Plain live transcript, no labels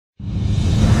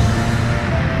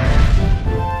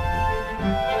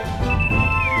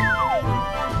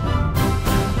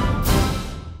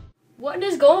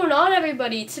going on,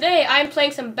 everybody? Today I'm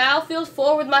playing some Battlefield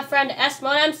 4 with my friend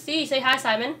SmonMC. Say hi,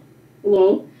 Simon.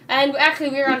 Hello. And actually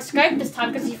we're on Skype this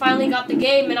time because he finally got the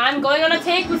game, and I'm going on a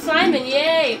tank with Simon.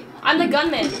 Yay! I'm the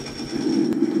gunman.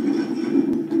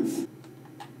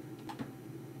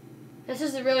 This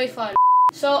is really fun.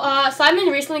 So Simon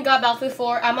recently got Battlefield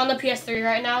 4. I'm on the PS3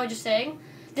 right now, just saying.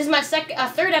 This is my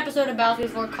third episode of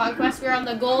Battlefield 4 Conquest. We're on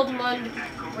the Gold Mud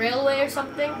Railway or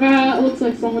something. It looks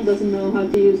like someone doesn't know how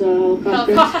to use a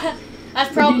helicopter.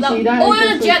 That's probably. Oh,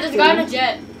 there's a jet. There's a guy on a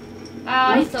jet.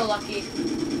 He's so lucky.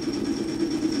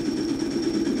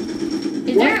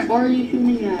 What are you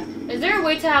shooting at? Is there a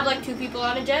way to have like two people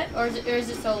on a jet, or is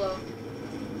it solo?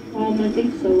 I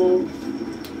think solo.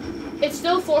 It's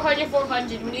still 400.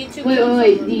 We need to.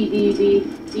 Wait. D.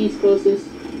 D's closest.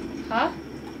 Huh?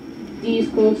 D is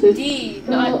closest. D.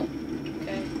 So, No,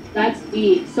 okay. That's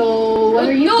D. So what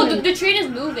are you playing? No, the train is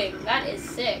moving. That is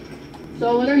sick.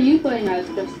 So what are you playing as,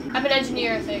 Justin? I'm an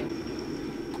engineer, I think.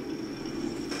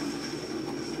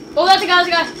 Oh, that's a guy.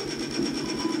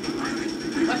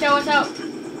 Watch out.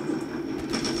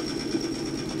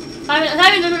 Simon,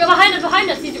 behind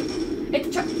us. It's a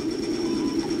truck.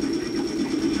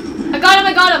 I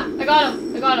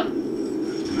got him.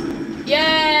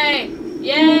 Yay!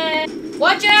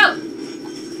 Watch out!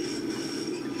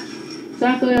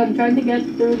 Exactly, I'm trying to get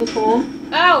through this hole.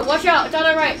 Ow, watch out, it's on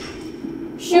our right.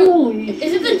 Shoot. Holy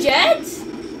is it the jet?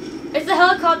 It's the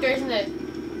helicopter, isn't it?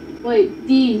 Wait,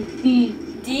 D,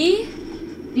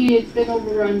 it's been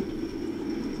overrun.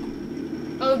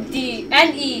 Oh, D.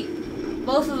 And E.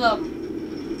 Both of them.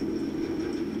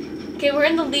 Okay, we're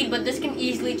in the lead, but this can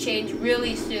easily change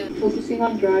really soon. Focusing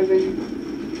on driving.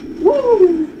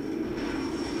 Woo!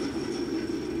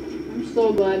 I'm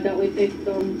so glad that we picked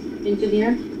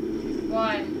engineer.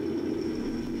 Why?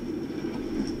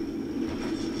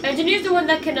 Engineer's the one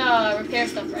that can repair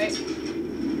stuff, right?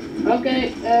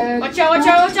 Okay, watch out,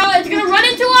 it's gonna run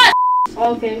into us!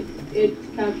 Okay, it's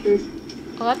captured.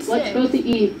 Oh, that's Let's sick. go to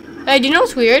E. Hey, do you know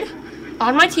what's weird?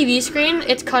 On my TV screen,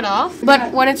 it's cut off,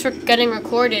 but when it's getting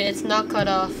recorded, it's not cut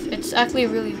off. It's actually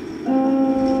really...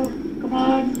 Come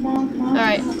on.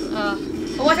 Alright, oh,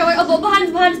 watch out, oh,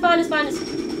 behind us.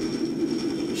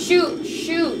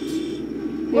 Shoot.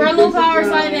 We're on low power,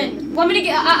 Simon. Want me to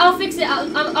get? I'll fix it.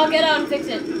 I'll get out and fix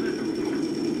it.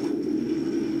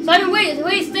 Simon,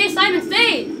 wait, stay, Simon,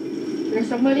 stay. There's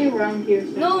somebody around here.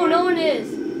 No one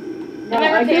is. No, Am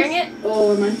I repairing it?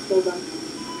 Oh, am I still done?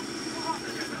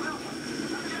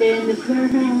 In this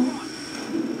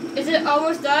warehouse. Is it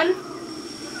almost done?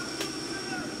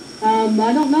 I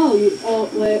don't know. Oh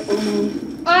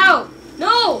no. Ow!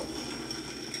 No!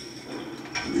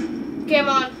 Okay, I'm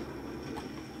on.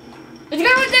 There's a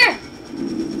guy right there!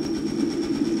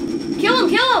 Kill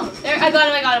him! There, I got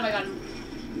him.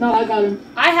 No, I got him.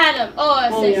 I had him. Oh,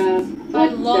 assist. Yeah. I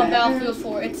love Battlefield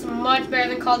 4. It's much better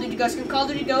than Call of Duty Ghosts. In Call of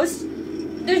Duty Ghosts,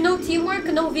 there's no teamwork,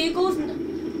 no vehicles,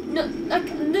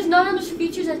 there's none of those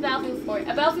features as Battlefield 4.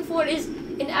 Battlefield 4 is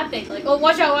an epic. Like, oh,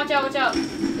 watch out.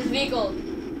 This vehicle.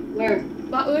 Where?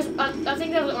 I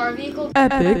think that was our vehicle.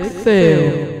 Epic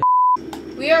fail.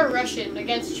 We are Russian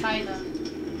against China.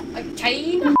 Like,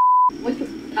 China? Which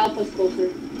alpha's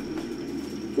closer?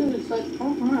 Dude, it's like,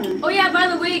 oh my. Oh yeah, by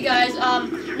the way, guys,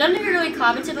 none of you really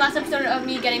commented last episode of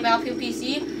me getting Battlefield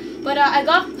PC, but I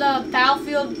got the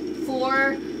Battlefield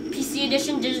 4 PC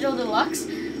Edition Digital Deluxe,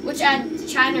 which had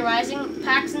China Rising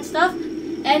packs and stuff,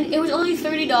 and it was only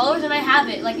 $30, and I have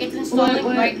it. Like, it's installing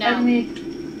right now. Enemy.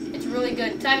 It's really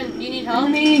good. Simon, do you need help?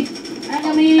 Enemy. I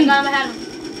had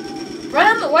him.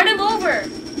 Run him over.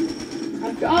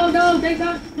 Oh no, they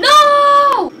got.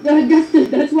 No!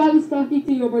 Justin, that's why I was talking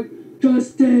to you. I'm like,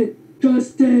 Justin.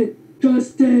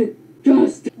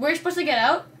 We're supposed to get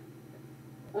out?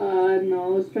 No, I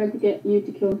was trying to get you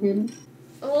to kill him.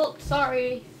 Oh,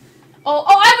 sorry. Oh,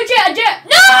 I have a jet!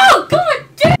 No! Come on,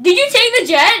 did you take the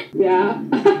jet? Yeah.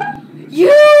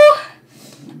 You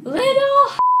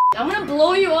little. I'm gonna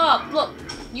blow you up. Look,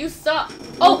 you suck.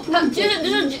 Oh,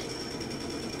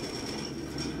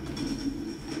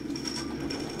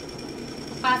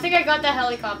 I think I got that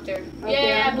helicopter. Okay,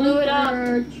 yeah, I blew it up.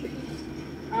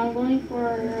 I'm going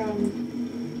for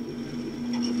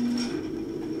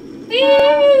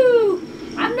Woo!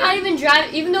 I'm not even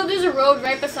driving, even though there's a road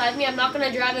right beside me. I'm not gonna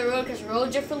drive the road because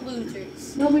roads are for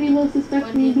losers. Nobody will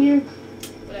suspect me here.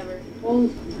 Whatever. Oh,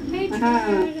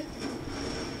 Hatred.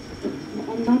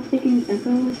 I'm not taking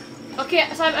echo. Okay,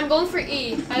 so I'm going for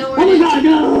E. I know Oh where it is. my god,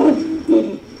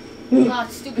 no! Oh,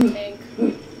 stupid tank.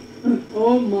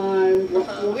 Oh my.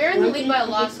 We're in the lead by a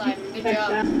lot, Simon. Good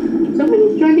job.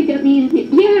 Somebody's trying to get me in here.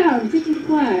 Yeah, I'm taking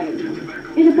flag.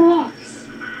 In a box.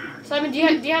 Simon, do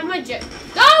you have my jet?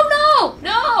 Oh no!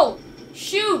 No!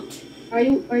 Shoot! Are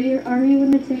you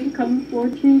in the tank coming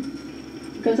towards me?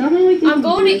 Because I don't like. I'm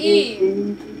going to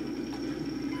E.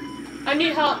 I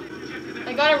need help.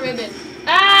 I got a ribbon.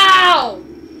 Ow!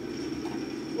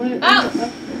 What? Ow!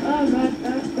 Oh god!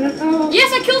 Oh.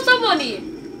 Yes, I killed somebody.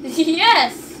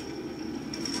 Yes.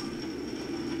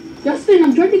 Justin,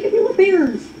 I'm trying to get you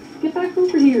repairs. Get back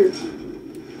over here.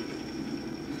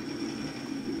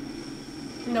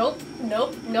 Nope.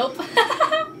 Nope. Nope.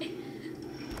 Okay,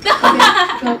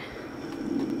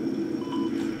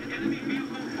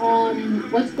 so,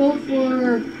 let's go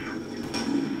for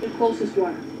the closest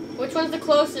one. Which one's the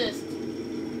closest?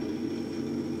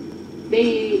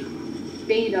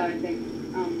 Beta, I think.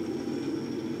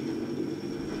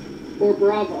 Or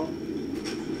Bravo.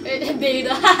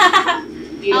 Beta.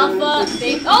 Alpha.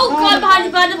 Beta. Oh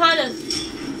god, behind us.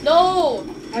 No.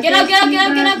 Get out.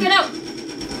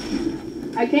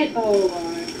 I can't.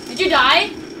 Did you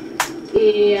die?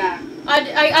 Yeah.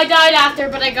 I died after,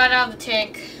 but I got out of the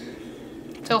tank.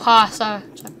 So sorry.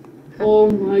 Oh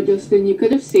my, Justin, you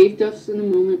could have saved us in a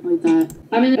moment like that.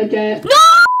 I'm in a jet. No!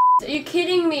 Are you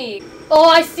kidding me? Oh,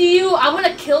 I see you. I'm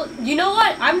gonna kill. You know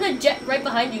what? I'm the jet right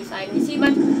behind you, Simon. You see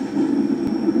my?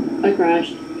 I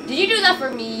crashed. Did you do that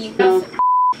for me? No.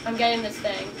 I'm getting this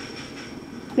thing.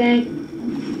 Thank.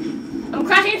 I'm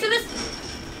crashing into this.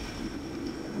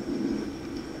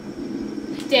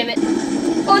 Damn it.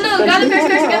 Oh no, the guy in the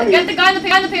parachute. Get the guy in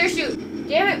the parachute.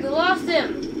 Damn it, we lost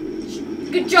him.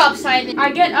 Good job, Simon.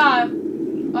 I get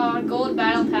gold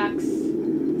battle packs.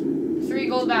 3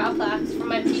 gold battle packs for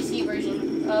my PC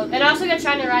version. And I also get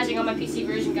China Rising on my PC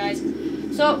version, guys.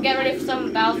 So get ready for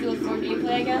some Battlefield 4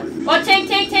 gameplay, I guess. Oh, tank!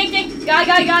 Guy!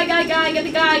 Get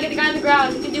the guy on the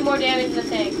ground. He can do more damage than the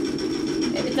tank.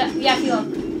 Yeah, heal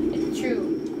him. It's true.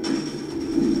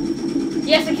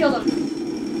 Yes, I killed him.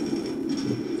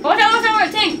 Watch out,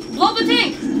 tank! Blow the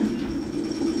tank!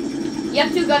 You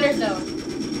have 2 gunners though.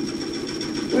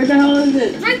 Where the hell is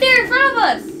it? It's right there in front of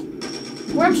us!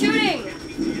 Where I'm shooting!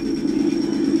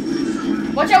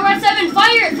 Watch out, we're at 7!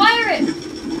 Fire it!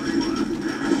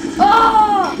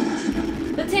 Oh!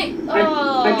 The tank.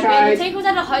 Oh, I tried. man, the tank was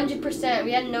at 100%.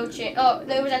 We had no chance. Oh,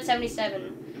 no, it was at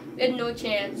 77. We had no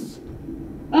chance.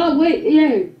 Oh, wait,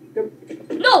 yeah.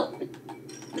 No!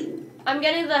 I'm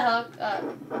getting the hook.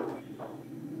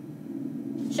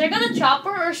 Should I go the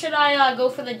chopper or should I go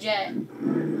for the jet?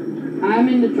 I'm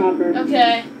in the chopper.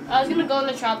 Okay, I was gonna go in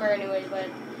the chopper anyway, but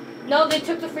no, they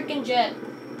took the freaking jet.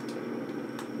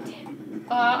 Damn.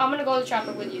 I'm gonna go in the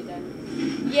chopper with you then.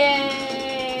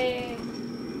 Yay!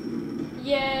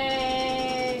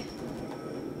 Yay!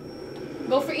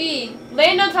 Go for E.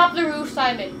 Land on top of the roof,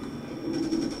 Simon.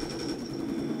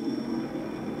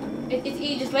 It's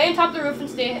E. Just land on top of the roof and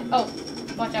stay. Oh,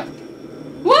 watch out!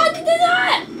 What? You did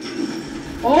that!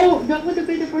 Oh, that would have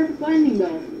been the perfect landing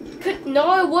though. No,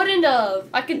 I wouldn't have.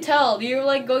 I could tell. You were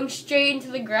like going straight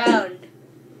into the ground.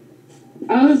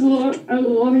 I was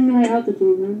loving my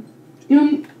altitude, man.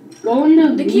 Dude, go in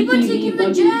the They keep on taking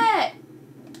the jet.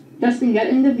 Justin, get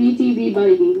in the VTV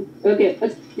buddy. Okay,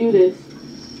 let's do this.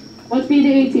 Let's be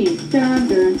the 18. Dun,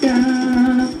 dun,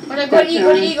 dun. Go to E,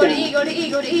 go to E, go to E, go to E,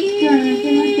 go to E.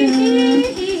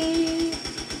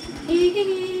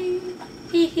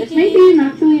 This may be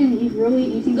actually a really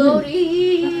easy Go to E.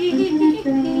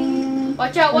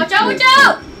 Watch out, watch out, watch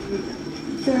out!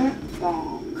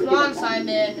 Come on,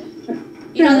 Simon.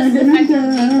 You know this is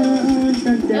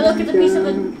effective. Now look at the piece of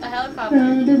the helicopter.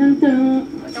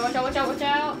 Watch out, watch out, watch out, watch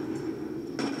out.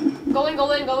 Go in,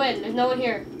 go in, go in. There's no one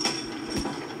here.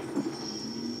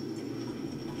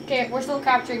 Okay, we're still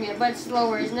capturing it, but it's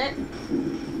slower, isn't it?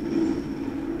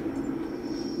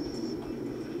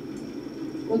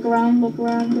 Look around, okay,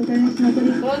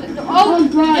 nobody. Oh,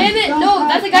 damn it! No,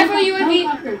 that's a guy from the UAV.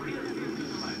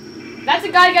 That's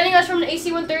a guy getting us from the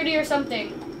AC-130 or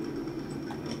something.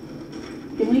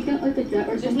 Can we get like a jet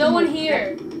or something? There's no one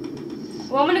here.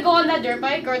 Well, I'm gonna go on that dirt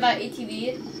bike or that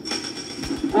ATV.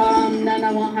 Then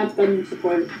I won't have gun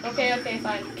support. Okay, okay,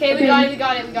 fine. Okay, we got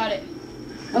it.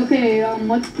 Okay,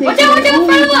 let's take Watch out, in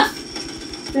front of us!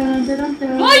 Dun, dun, dun,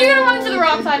 dun. Oh, you're gonna run into the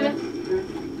rock, Simon.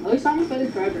 At least I'm by the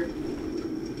driver.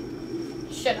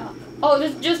 Shut up. Oh,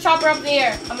 just chopper up in the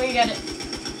air. I'm gonna get it.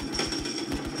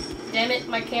 Damn it,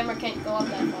 my camera can't go up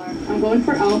that far. I'm going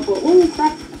for alpha. Oh,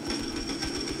 crap.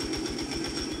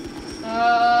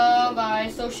 Oh, bye.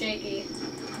 So shaky.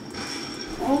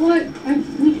 Oh, what?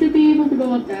 We should be able to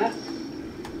go up that.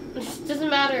 It doesn't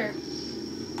matter.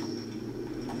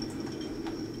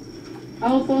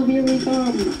 Alpha, here we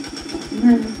come.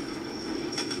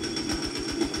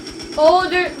 Oh,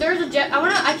 there's a jet.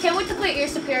 I can't wait to play air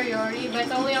superiority, but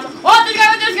it's only on. Oh, there's a guy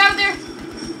right there. There's a guy right there.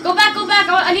 Go back, go back.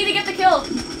 I need to get the kill.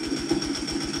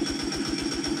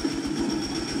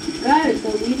 Guys, so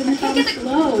leave it on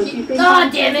slow. Oh,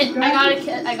 damn it!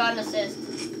 I got an assist.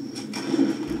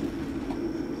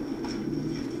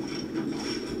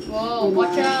 Whoa,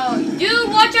 watch out. Dude,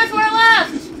 watch out to our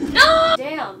left! No!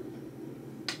 Damn.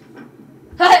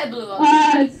 It blew up.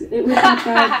 It was not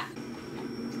bad.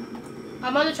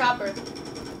 I'm on the chopper.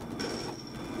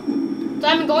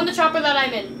 Simon, go on the chopper that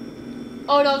I'm in.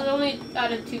 Oh no, there's only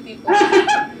out of 2 people.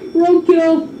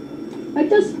 Roadkill! I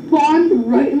just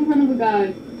spawned right in front of a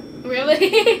guy.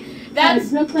 Really?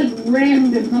 That's just like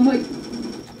random. I'm like,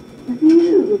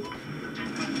 ew.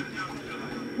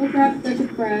 Oh crap, that's a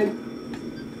frag.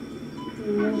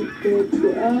 I'm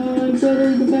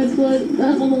totally the best blood.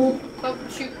 Oh,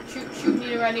 shoot.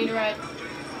 Need a ride.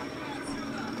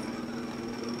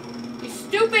 You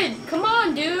stupid! Come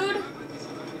on, dude!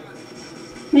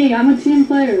 Hey, I'm a team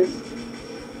player.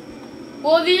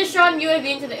 Well, they just shot an UAV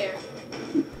into the air.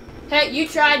 Hey, you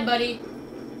tried, buddy.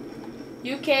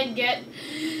 You can't get...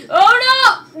 Oh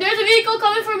no! There's a vehicle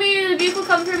coming for me! There's a vehicle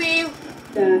coming for me!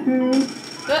 The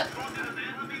hell?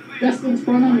 Justin,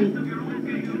 spawn on me.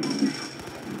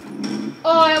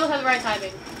 Oh, I almost had the right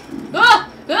timing. Ah!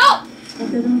 Ah!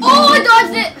 Oh, I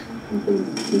dodged it!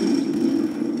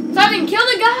 Simon, kill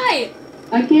the guy!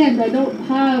 I can't. I don't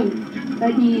have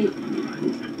any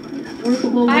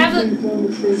workable weapons on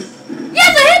this thing.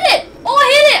 Yes, I hit it! Oh, I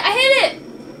hit it!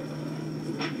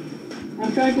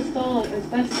 I'm trying to stall it as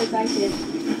best as I can.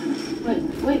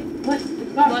 Wait, what?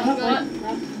 It's not. What?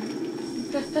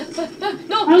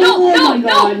 No! Oh my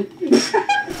god!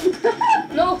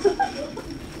 No!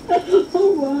 Oh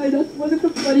my, that's one of the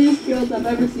funniest kills I've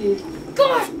ever seen.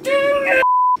 Gosh dang it!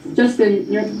 Justin,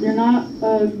 you're not,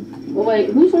 oh wait,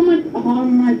 who's on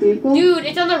my vehicle? Dude,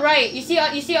 it's on the right. You see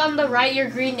on the right your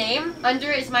green name?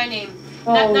 Under it is my name.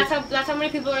 Oh. That's how many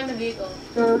people are in the vehicle.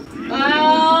 Sure.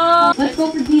 Let's go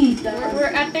for D.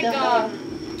 We're at the,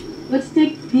 let's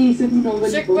take D so we know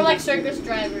what we're like circus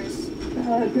drivers.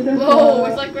 Whoa,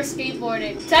 it's like we're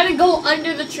skateboarding. Time to go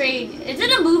under the train. Is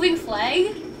it a moving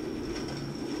flag?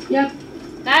 Yep.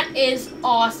 That is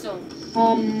awesome.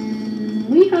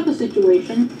 We have a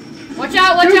situation. Watch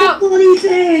out! There's a bloody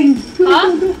thing!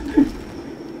 Huh?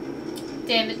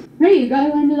 Damn it. Hey, a guy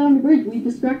landed on the bridge. We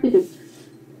distracted him.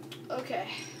 Okay.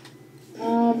 I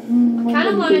kind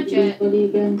of want a jet.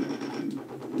 Again.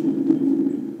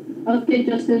 Okay,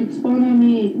 Justin, spawn on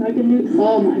me. I can do.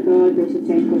 Oh my god, there's a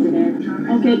tank over there.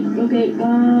 Okay.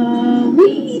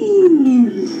 Whee!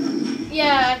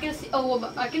 Yeah, I can see.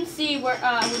 Oh, I can see where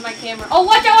with my camera. Oh,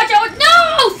 watch out!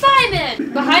 No,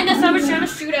 Simon! Behind us, I was trying to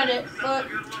shoot at it, but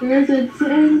there's a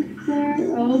tank there.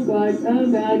 Oh god,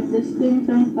 this thing's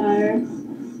on fire.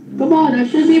 Come on, I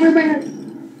should be repaired.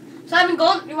 Simon,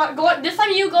 go. This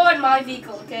time you go in my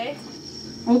vehicle, okay?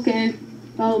 Okay,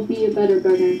 I'll be a better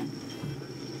gunner.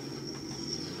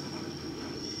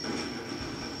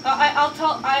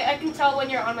 I can tell when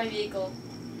you're on my vehicle.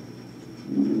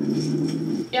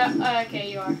 Yeah,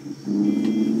 okay, you are.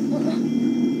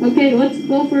 Okay, let's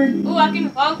go for... Ooh, I can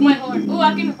honk my horn.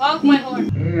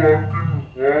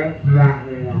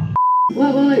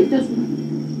 Wait,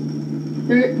 Justin.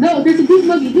 There's a dune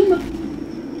buggy.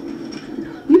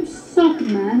 You suck,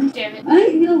 man. Damn it. I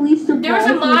at least survived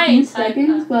for a few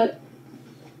seconds, but...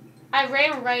 I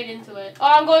ran right into it. Oh,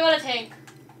 I'm going on a tank.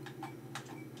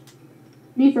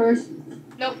 Me first.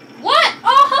 Nope. What?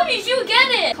 Oh, how did you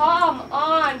get it? Come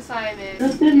on, Simon.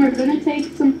 Justin, we're gonna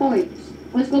take some points.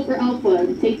 Let's go for Alpha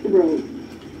and take the road.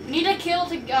 Need a kill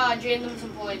to drain them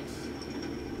some points.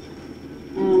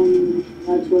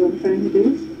 That's what I'm trying to do.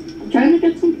 I'm trying to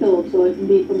get some kills so I can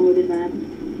be promoted,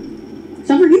 man.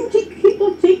 Summer, you keep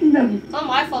on taking them. Not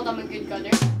my fault. I'm a good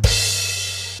gunner.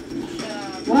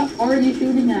 What are you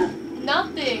shooting at?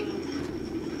 Nothing.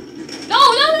 No!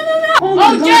 Oh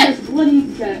my god, jet! this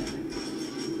bloody jet.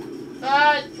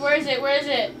 Where is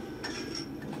it?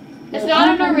 It's not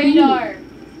on our radar.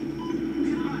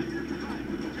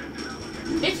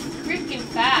 It's freaking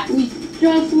fast. We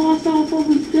just lost Alpha,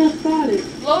 we just got it.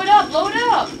 Blow it up!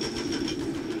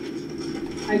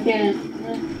 I can't.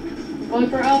 I'm going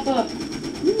for Alpha.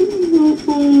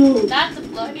 That's a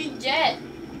bloody jet.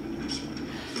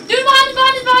 Dude,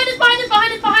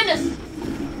 behind us!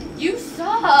 You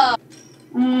suck.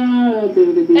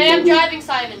 Hey, I'm driving,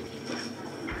 Simon.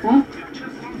 Huh?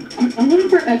 I'm going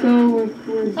for Echo.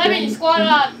 Simon, spawn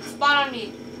on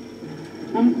me.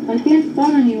 I can't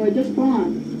spawn on you, I just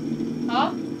spawned.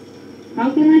 Huh? How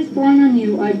can I spawn on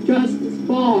you? I just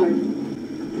spawned.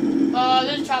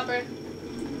 There's a chopper.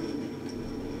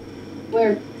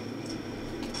 Where?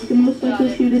 You can most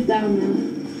likely shoot it down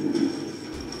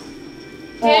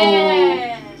now.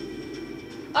 Yeah.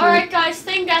 Alright guys,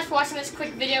 thank you guys for watching this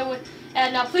quick video.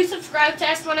 And please subscribe to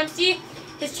S1MC.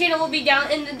 His channel will be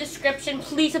down in the description.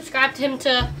 Please subscribe to him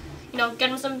to, get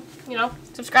him some,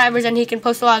 subscribers, and he can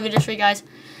post a lot of videos for you guys.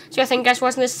 So thank you guys for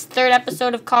watching this 3rd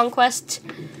episode of Conquest.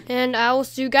 And I will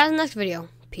see you guys in the next video.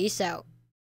 Peace out.